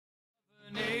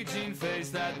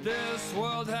face that this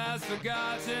world has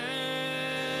forgotten.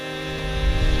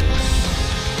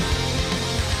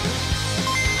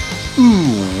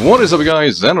 What is up,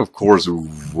 guys, and of course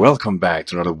welcome back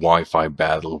to another Wi-Fi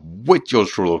battle with your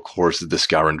troll, of course, the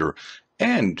Scavenger.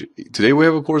 And today we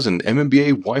have, of course, an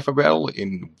MMBA Wi-Fi battle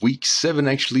in week 7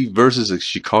 actually versus a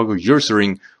Chicago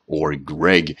Ursaring or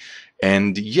Greg.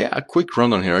 And yeah, a quick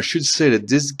rundown here. I should say that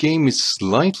this game is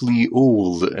slightly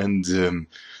old and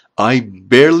I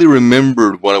barely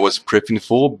remembered what I was prepping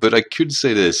for, but I could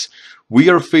say this. We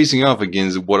are facing off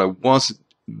against what I was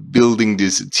building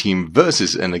this team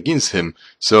versus and against him.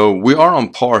 So we are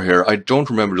on par here. I don't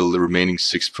remember the remaining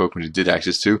 6 Pokemon he did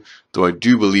access to, though I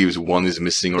do believe one is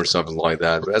missing or something like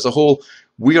that. But as a whole,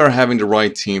 we are having the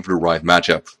right team for the right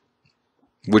matchup,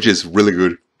 which is really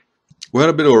good. We had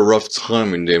a bit of a rough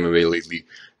time in the MMA lately.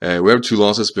 We have 2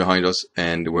 losses behind us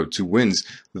and we have 2 wins,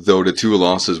 though the 2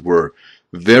 losses were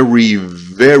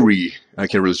very, I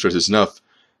can't really stress this enough,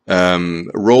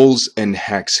 rolls and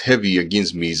hacks heavy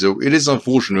against me. So it is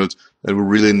unfortunate that we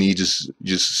really need to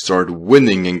just start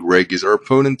winning, and Greg is our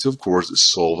opponent to, of course,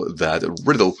 solve that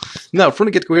riddle. Now, from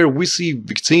the get-go here, we see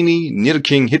VICTINI,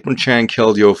 Nidoking, Hitmonchan,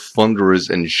 Keldeo, Thundurus,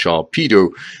 and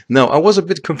Sharpedo. Now, I was a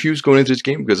bit confused going into this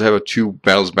game because I have 2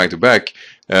 battles back-to-back.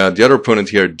 The other opponent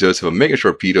here does have a Mega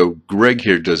Sharpedo, Greg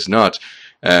here does not.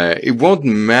 It won't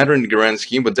matter in the grand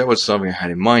scheme, but that was something I had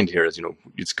in mind here. As you know,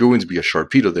 it's going to be a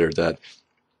Sharpedo there that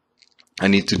I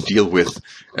need to deal with.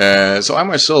 So I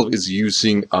myself is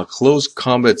using a close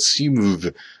combat C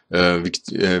move,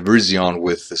 VIRIZION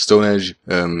with Stone Edge,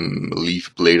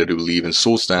 Leaf Blade, I do believe, and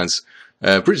Soul Stance.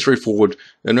 Pretty straightforward.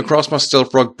 And across my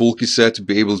Stealth Rock bulky set to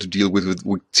be able to deal with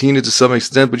VICTINI to some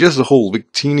extent, but just as a whole,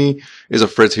 VICTINI is a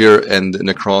threat here, and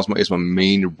Necrozma is my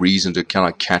main reason to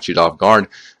kind of catch it off guard.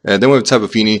 Then we have Tapu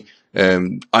Fini,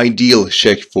 ideal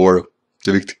check for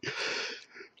the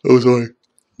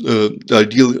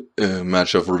ideal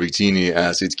matchup for VICTINI,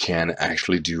 as it can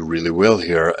actually do really well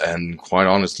here, and quite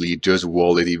honestly, it does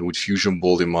wall it even with Fusion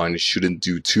Bolt in mind. It shouldn't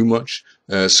do too much.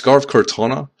 Scarf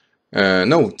Kartana.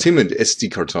 No, Timid SD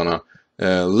Kartana.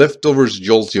 Leftovers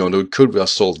Jolteon, though it could be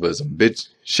Assault, but I'm a bit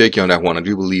shaky on that one. I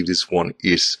do believe this one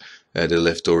is the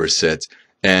leftover set.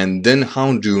 And then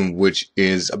Houndoom, which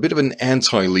is a bit of an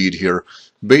anti-lead here.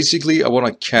 Basically, I want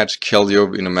to catch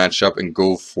Keldeo in a matchup and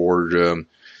go for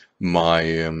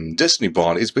my Destiny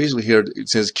Bond. It's basically here, it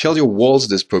says Keldeo walls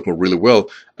this Pokemon really well.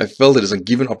 I felt it as a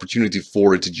given opportunity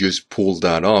for it to just pull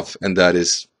that off, and that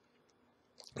is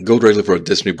go directly for a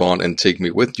Destiny Bond and take me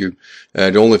with you.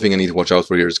 The only thing I need to watch out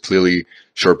for here is clearly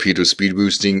Sharpedo speed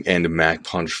boosting and the Mag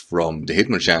Punch from the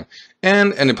Hitmonchan.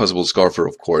 And an Impossible Scarfer,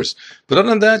 of course. But other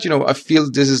than that, you know, I feel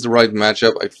this is the right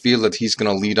matchup. I feel that he's going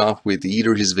to lead off with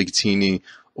either his VICTINI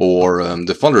or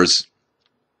the Thundurus.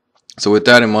 So with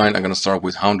that in mind, I'm going to start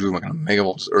with Houndoom. I'm going to Mega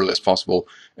Evolve as early as possible,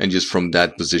 and just from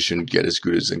that position get as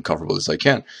good and comfortable as I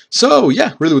can. So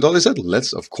yeah, really with all this said,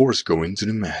 let's of course go into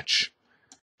the match.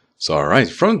 So alright,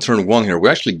 from turn 1 here, we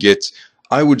actually get,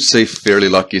 I would say, fairly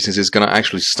lucky, since it's going to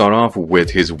actually start off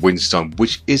with his Windstomp,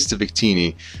 which is the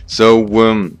VICTINI. So,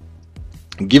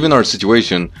 given our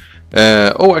situation,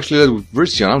 oh, actually,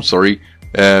 VIRIZION, I'm sorry,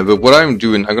 but what I'm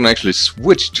doing, I'm going to actually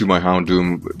switch to my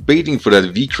Houndoom, baiting for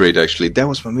that V-Crate, actually. That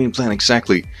was my main plan,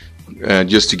 exactly,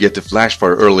 just to get the Flash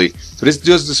Fire early. So this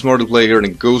does the smarter play here, and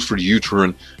it goes for the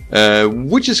U-turn.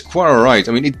 Which is quite alright.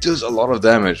 I mean, it does a lot of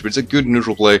damage, but it's a good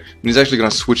neutral play, and he's actually going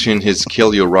to switch in his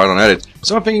Keldeo right on at it.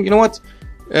 So I'm thinking, you know what,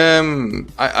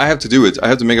 I have to do it. I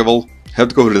have to Mega Evolve, have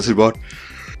to go to the Silbot,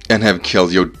 and have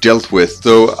Keldeo dealt with.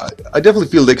 So I definitely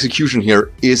feel the execution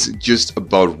here is just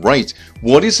about right.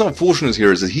 What is unfortunate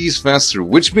here is that he's faster,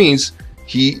 which means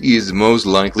he is most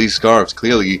likely Scarfed,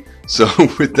 clearly. So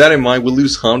with that in mind, we'll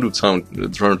lose Houndoom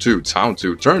turn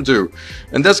 2,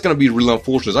 and that's going to be really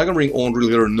unfortunate. I can bring on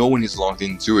really later knowing he's locked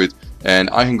into it, and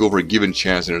I can go for a given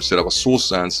chance and set up a Soul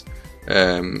Stance,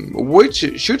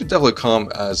 which should definitely come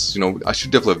as, you know, I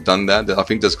should definitely have done that. I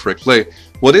think that's correct play.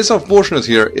 What is unfortunate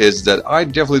here is that I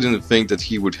definitely didn't think that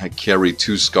he would carry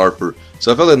 2 Scarper,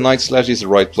 so I felt that Night Slash is the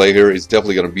right play here. It's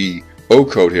definitely going to be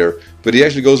O-Code here, but he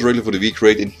actually goes regularly for the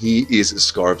V-Crate, and he is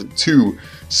Scarfed too.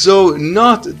 So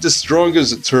not the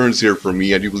strongest turns here for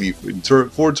me. I do believe in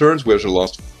 4 turns we actually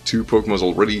lost 2 Pokemon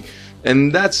already,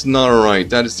 and that's not alright.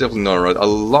 That is definitely not alright. A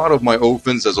lot of my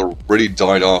offense has already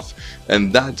died off,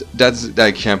 and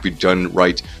that can't be done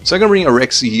right. So I'm gonna bring a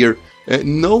Rexy here,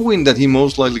 knowing that he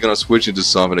most likely gonna switch into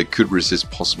something that could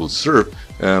resist possible Surf.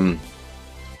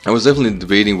 I was definitely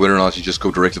debating whether or not to just go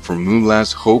directly for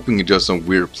Moonblast, hoping he does some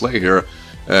weird play here.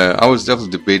 I was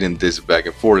definitely debating this back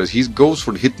and forth as he goes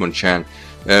for the Hitmonchan.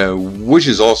 which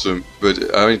is awesome,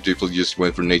 but I definitely just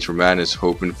went for Nature Madness,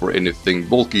 hoping for anything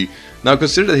bulky. Now,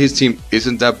 consider that his team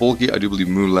isn't that bulky, I do believe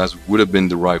Moonblast would have been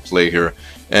the right play here.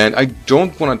 And I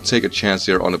don't want to take a chance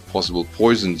here on a possible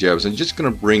poison jabs. I'm just going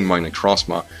to bring my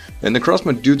Necrozma. And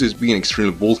Necrozma, due to its being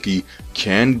extremely bulky,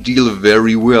 can deal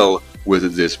very well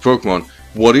with this Pokemon.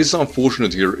 What is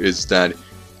unfortunate here is that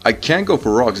I can go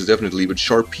for Rocks, definitely, but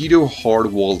Sharpedo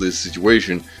hardwalled this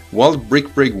situation. While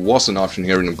Brick Break was an option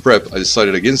here in the prep, I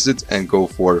decided against it and go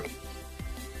for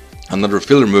another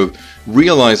filler move,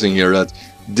 realizing here that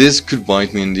this could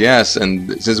bite me in the ass.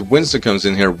 And since Winston comes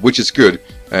in here, which is good,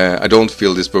 I don't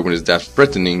feel this Pokemon is that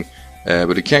threatening,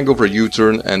 but it can go for a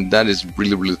U-turn, and that is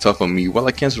really tough on me. While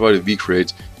I can't survive a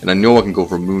V-Crate, and I know I can go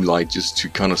for Moonlight just to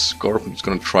kind of scarf what it's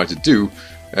going to try to do.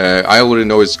 I already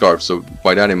know it's Scarf, so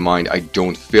by that in mind, I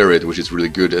don't fear it, which is really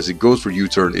good. As it goes for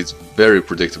U-turn, it's very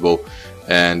predictable,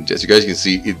 and as you guys can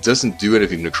see, it doesn't do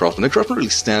anything to Necrozma. Necrozma really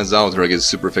stands out here against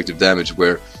super effective damage,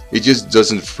 where it just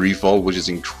doesn't free fall, which is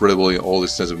incredible in all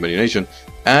this sense of imagination,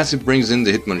 as it brings in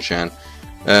the Hitmonchan.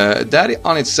 That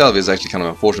on itself is actually kind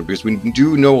of unfortunate, because we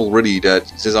do know already that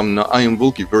since I am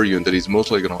bulky Virizion, that he's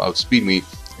most likely going to outspeed me,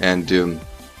 and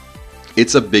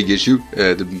it's a big issue.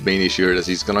 The main issue here is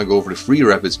he's gonna go for the free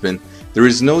rapid spin. There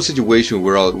is no situation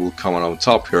where I will come on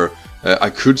top here. I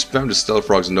could spam the Stealth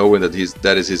Frogs knowing that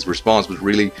that is his response, but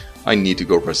really I need to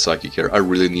go for a Psychic here. I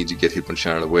really need to get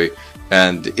Hitmonchan out of the way,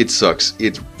 and it sucks.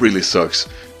 It really sucks.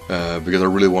 Because I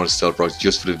really want Stealth Frogs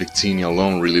just for the Victini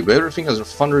alone, really. But everything else,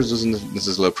 Thunders doesn't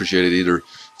necessarily appreciate it either.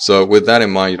 So with that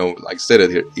in mind, you know, like stated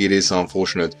here, it is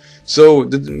unfortunate. So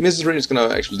the Mrs. Rain is going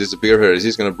to actually disappear here, as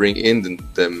he's going to bring in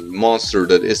the monster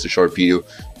that is the Sharpedo.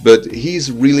 But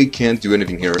he's really can't do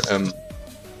anything here.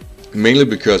 Mainly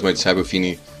because my Tapu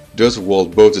Fini does wall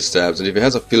both the stabs, and if it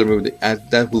has a filler move,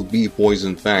 that will be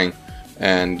Poison Fang.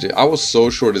 And I was so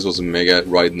sure this was a Mega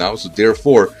right now, so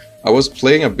therefore I was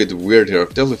playing a bit weird here. I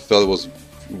definitely felt it was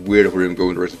weird for him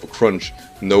going directly for Crunch,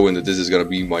 knowing that this is going to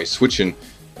be my switching.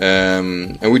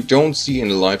 And we don't see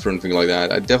any life or anything like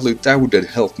that. That would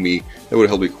help me. That would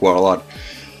help me quite a lot.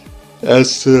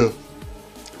 As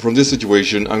from this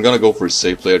situation, I'm gonna go for a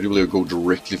safe play. I do believe I go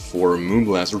directly for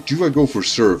Moonblast, or do I go for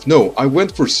Surf? No, I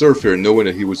went for Surf here, knowing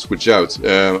that he would switch out,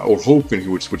 or hoping he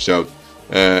would switch out.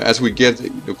 As we get,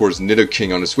 of course,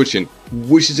 Nidoking on the switch-in,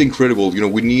 which is incredible. You know,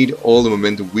 we need all the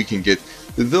momentum we can get.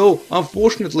 Though,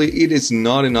 unfortunately, it is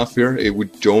not enough here. We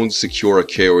don't secure a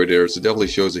KO there, so it definitely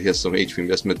shows that he has some HP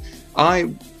investment.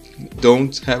 I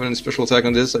don't have any special attack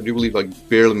on this. I do believe like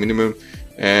barely minimum,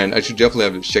 and I should definitely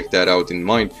have to check that out in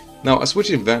mind. Now, I switch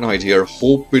in Vanhide here,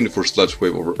 hoping for Sludge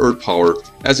Wave over Earth Power,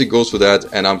 as it goes for that,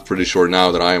 and I'm pretty sure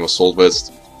now that I am Assault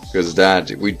Vest, because that,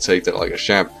 we'd take that like a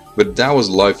champ. But that was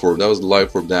Life Orb, that was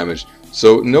Life Orb damage.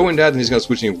 So knowing that, he's going to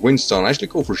switch in Windstone, I actually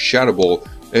go for Shadow Ball.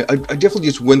 I definitely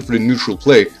just went for the neutral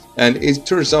play, and it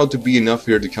turns out to be enough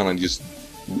here to kind of just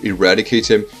eradicate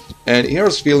him. And here I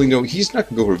was feeling, you know, he's not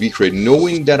going to go for V-Crate,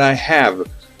 knowing that I have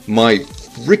my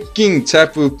freaking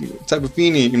Tapu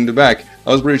Fini in the back.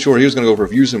 I was pretty sure he was going to go for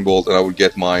Fusion Bolt, and I would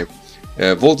get my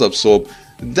Volt Absorb.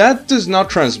 That does not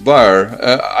transpire.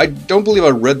 I don't believe I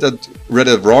read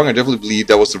that wrong. I definitely believe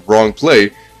that was the wrong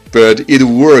play. But it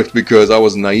worked because I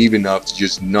was naive enough to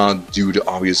just not do the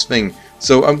obvious thing.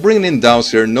 So I'm bringing in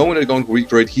Douse here, knowing that I'm going to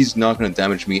recreate, he's not going to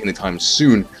damage me anytime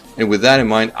soon. And with that in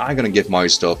mind, I'm going to get my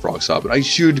Stealth Rocks up. But I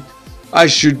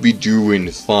should be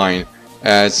doing fine.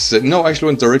 As no, I actually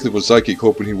went directly for Psychic,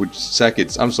 hoping he would sack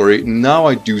it. I'm sorry, now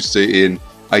I do stay in.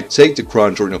 I take the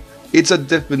Crunch, or you know, it's a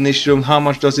definition of how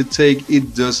much does it take.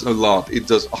 It does a lot. It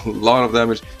does a lot of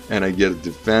damage, and I get a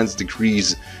defense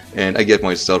decrease, and I get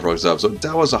my Stealth Rocks up. So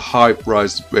that was a high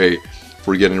price to pay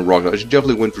for getting Rock. I should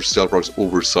definitely went for Stealth Rocks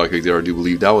over Psychic there. I do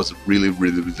believe that was really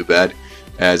bad.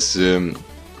 As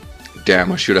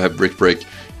damn, I should have Brick Break.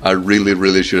 I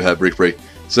really should have Brick Break.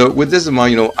 So with this in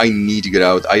mind, you know, I need to get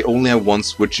out. I only have one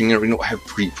switching here. You know, I have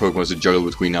 3 Pokemon to juggle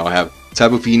between now. I have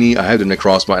Tapu Fini, I have the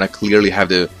Necrozma, and I clearly have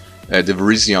the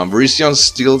Virizion. Virizion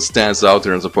still stands out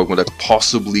there as a Pokemon that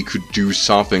possibly could do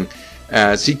something,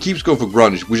 as he keeps going for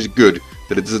Grunge, which is good.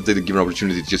 That it doesn't give an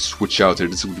opportunity to just switch out there.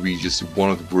 This would be just one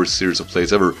of the worst series of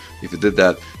plays ever if it did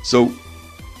that. So,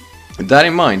 with that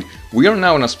in mind, we are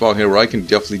now in a spot here where I can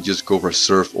definitely just go for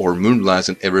Surf or Moonblast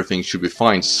and everything should be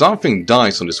fine. Something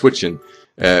dies on the switch-in.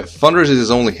 Thunders is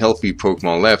his only healthy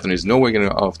Pokemon left, and there's no way getting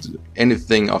off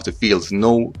anything off the field.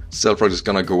 No Stealth Rock is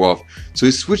gonna go off. So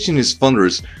he's switching his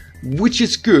Thunders, which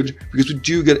is good because we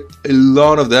do get a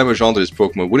lot of damage onto this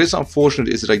Pokemon. What is unfortunate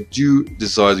is that I do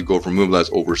decide to go for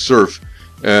Moonblast over Surf.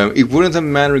 It wouldn't have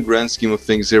mattered in the grand scheme of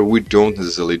things here. We don't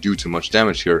necessarily do too much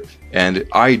damage here, and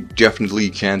I definitely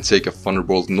can't take a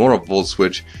Thunderbolt nor a Volt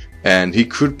Switch, and he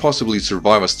could possibly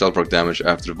survive a Stealth Rock damage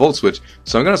after the Volt Switch.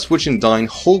 So I'm gonna switch in Dyne,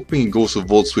 hoping he goes for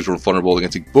Volt Switch or Thunderbolt. I can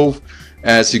take both,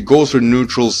 as he goes for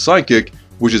neutral Psychic,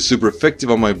 which is super effective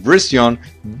on my VIRIZION,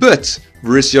 but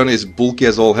VIRIZION is bulky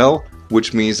as all hell,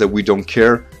 which means that we don't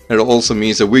care. And it also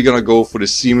means that we're gonna go for the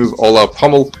C move All Out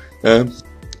Pummel.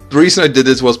 The reason I did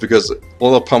this was because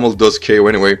All Out Pummel does KO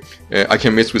anyway. I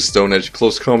can miss with Stone Edge,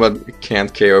 close combat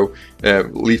can't KO,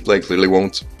 Leaf Blade clearly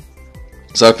won't.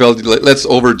 So I felt, let's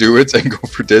overdo it and go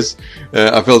for this.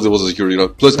 I felt it was a security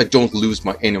lock. Plus I don't lose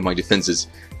any of my defenses.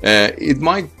 It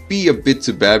might be a bit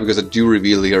too bad because I do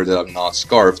reveal here that I'm not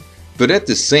Scarfed. But at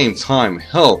the same time,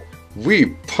 hell, we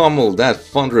pummel that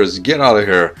Thunderous, get out of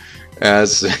here.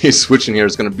 As he's switching here,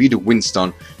 it's going to be the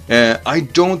Windstun. I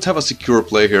don't have a secure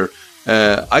play here.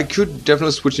 I could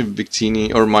definitely switch in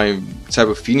VICTINI or my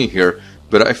Tapu Fini here,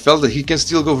 but I felt that he can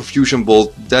still go for Fusion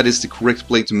Bolt. That is the correct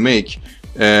play to make.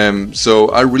 So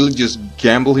I really just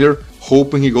gamble here,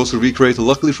 hoping he goes for Recreate.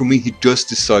 Luckily for me, he does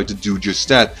decide to do just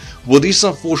that. What is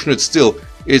unfortunate still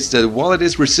is that while it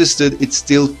is resisted, it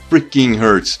still freaking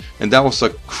hurts. And that was a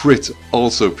crit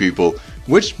also, people,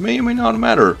 which may or may not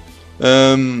matter.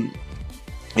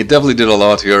 It definitely did a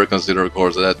lot here, consider of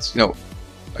course that, you know,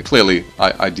 clearly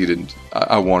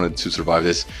I wanted to survive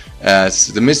this, as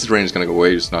the Misty Rain is going to go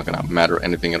away. It's not going to matter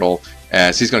anything at all,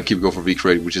 as he's going to keep going for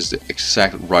V-Create, which is the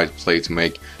exact right play to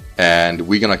make, and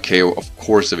we're going to KO of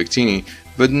course the VICTINI.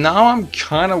 But now I'm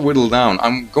kind of whittled down.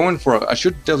 I'm going for, I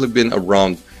should definitely been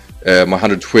around my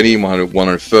 120, my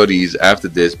 130s after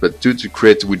this, but due to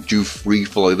crit we do free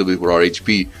fall a little bit with our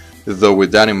HP, though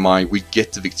with that in mind we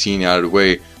get the VICTINI out of the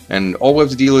way. And all we have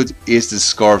to deal with is the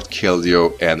Scarfed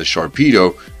Keldeo and the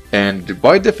Sharpedo. And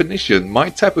by definition, my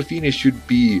Tapu Fini should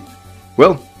be,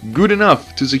 well, good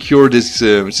enough to secure this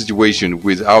situation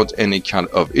without any kind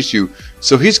of issue.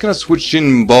 So he's gonna switch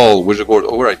in Ball, which of course,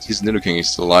 alright, his Nidoking is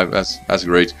still alive, that's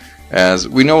great. As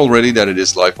we know already that it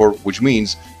is Life Orb, which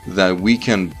means that we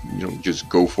can, you know, just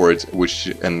go for it,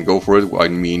 I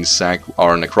mean sack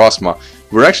our Necrozma.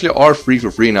 We actually are free for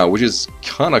free now, which is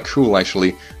kinda cool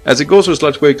actually. As it goes for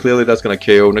Sludge Wave, clearly that's gonna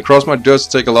KO. Necrozma does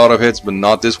take a lot of hits, but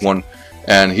not this one,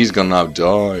 and he's gonna now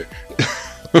die.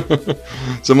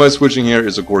 So my switching here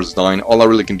is of course Dyne. All I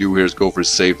really can do here is go for a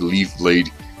safe Leaf Blade,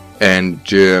 and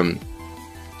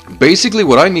basically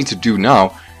what I need to do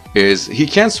now is he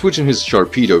can't switch in his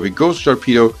Sharpedo. If he goes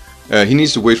Sharpedo, he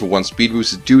needs to wait for one speed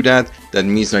boost to do that. That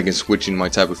means I can switch in my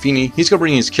Tapu Fini. He's gonna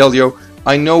bring in his Keldeo.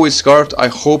 I know it's Scarfed. I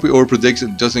hope he overpredicts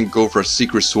and doesn't go for a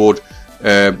Secret Sword.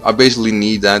 I basically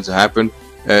need that to happen.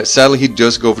 Sadly, he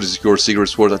does go for the Secret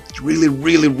Sword. That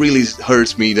really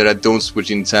hurts me that I don't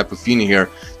switch in Tapu Fini here.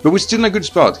 But we're still in a good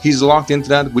spot. He's locked into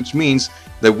that, which means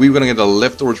that we're gonna get a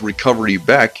leftovers recovery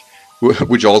back,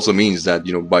 which also means that,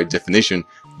 you know, by definition,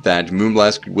 that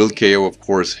Moonblast will KO, of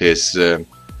course, his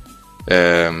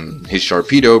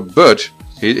Sharpedo, but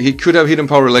he could have Hidden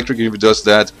Power Electric, and if he does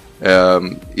that,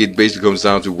 it basically comes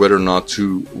down to whether or not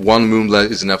one Moonblast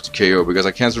is enough to KO, because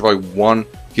I can't survive one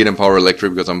Hidden Power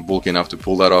Electric because I'm bulky enough to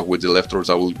pull that off with the leftovers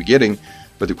I will be getting.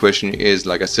 But the question is,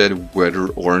 like I said, whether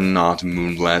or not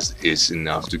Moonblast is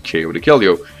enough to KO the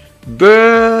Keldeo.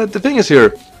 But the thing is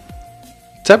here,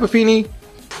 Tapu Fini,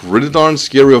 pretty darn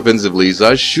scary offensively, so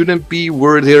I shouldn't be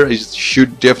worried here. It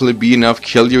should definitely be enough.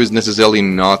 Keldeo is necessarily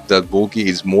not that bulky,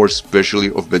 he's more specially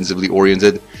offensively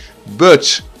oriented.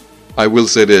 But I will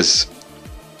say this,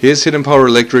 his Hidden Power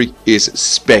Electric is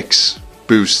specs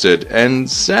boosted, and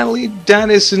sadly that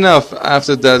is enough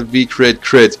after that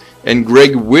V-Crit, and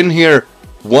Greg win here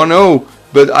 1-0,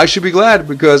 but I should be glad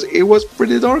because it was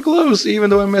pretty darn close, even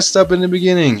though I messed up in the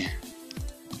beginning.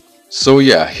 So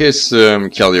yeah, his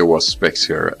Keldeo was specs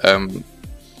here,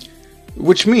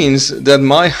 which means that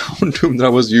my Houndoom that I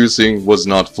was using was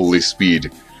not fully speed.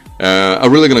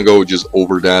 I'm really gonna go just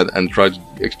over that and try to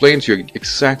explain to you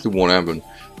exactly what happened.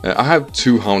 I have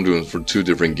two Houndooms for two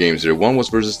different games here. One was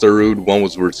versus Darude, one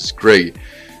was versus Greg.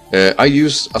 I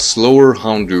used a slower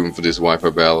Houndoom for this Wi-Fi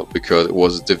battle because it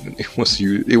was different.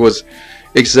 It was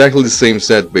exactly the same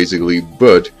set basically,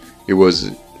 but it was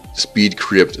speed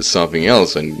crept something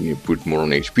else and you put more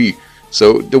on HP.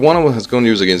 So the one I was going to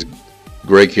use against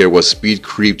Greg here was speed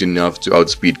creeped enough to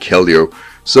outspeed Keldeo.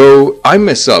 So I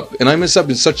mess up, and I mess up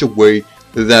in such a way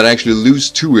that I actually lose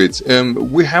to it.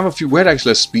 We had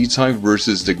actually a speed time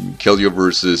versus the Keldeo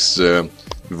versus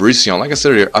VIRIZION. Like I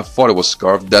said earlier, I thought it was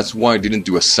Scarfed. That's why I didn't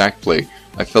do a sack play.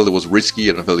 I felt it was risky,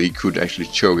 and I felt he could actually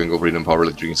choke and go for Hidden Power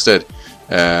Electric instead.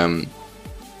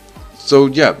 So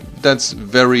yeah, that's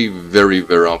very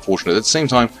unfortunate. At the same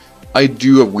time, I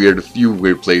do have few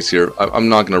weird plays here. I'm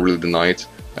not gonna really deny it.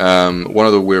 One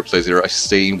of the weird plays here, I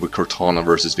stayed with Cortana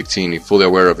versus Victini, fully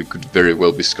aware of it could very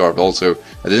well be Scarfed. Also,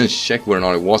 I didn't check whether or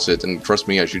not it was it, and trust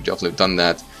me, I should definitely have done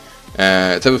that.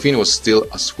 Tapu Fini was still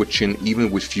a switch in, even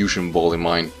with Fusion Ball in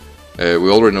mind. We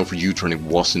already know for U-turn it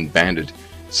wasn't banded.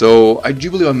 So I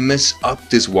do believe I messed up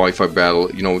this Wi-Fi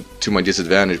battle, you know, to my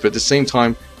disadvantage, but at the same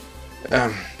time,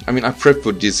 I mean, I prepped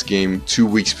for this game 2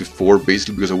 weeks before,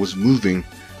 basically because I was moving,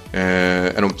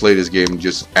 and I played this game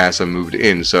just as I moved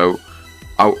in, so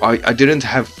I didn't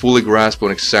have fully grasp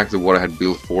on exactly what I had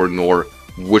built for, nor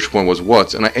which one was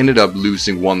what, and I ended up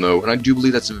losing 1-0, and I do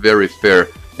believe that's very fair,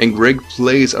 and Greg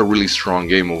plays a really strong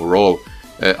game overall.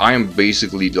 I am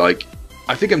basically, like,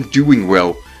 I think I'm doing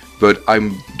well, but I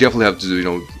definitely have to, you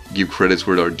know, give credits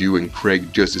where they're due, and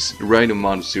Craig does this right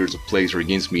amount of series of plays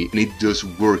against me, and it does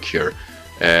work here,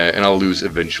 and I'll lose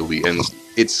eventually, and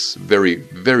it's very,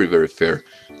 very, very fair.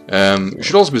 It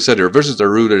should also be said here, versus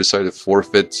Darude I decided to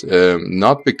forfeit,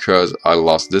 not because I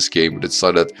lost this game, but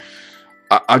decided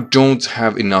that I don't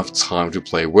have enough time to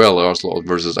play well. I also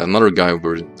versus another guy,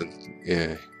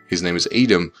 his name is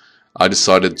Adam. I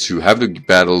decided to have the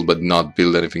battle but not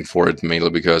build anything for it, mainly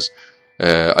because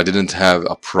I didn't have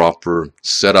a proper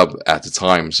setup at the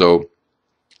time. So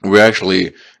we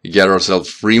actually get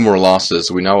ourselves 3 more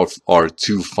losses. We now are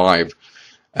 2-5.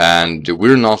 And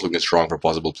we're not looking strong for a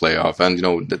possible playoff, and you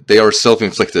know they are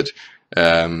self-inflicted.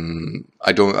 I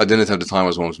didn't have the time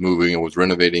as I was moving. I was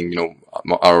renovating, you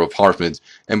know, our apartment,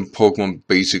 and Pokemon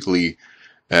basically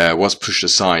was pushed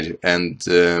aside. And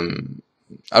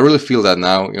I really feel that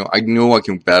now. You know I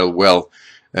can battle well,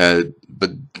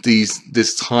 but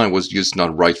this time was just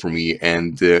not right for me.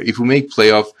 And if we make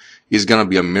playoff, it's gonna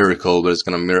be a miracle, but it's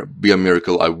gonna be a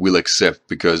miracle I will accept,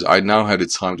 because I now have the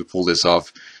time to pull this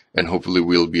off. And hopefully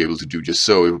we'll be able to do just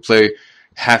so. If we play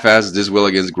half-assed this well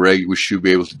against Greg, we should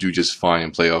be able to do just fine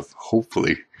in playoff,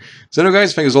 hopefully. So anyway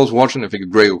guys, thank you all for watching. I think a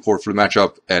great report for the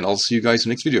matchup, and I'll see you guys in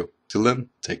the next video. Till then,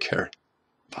 take care.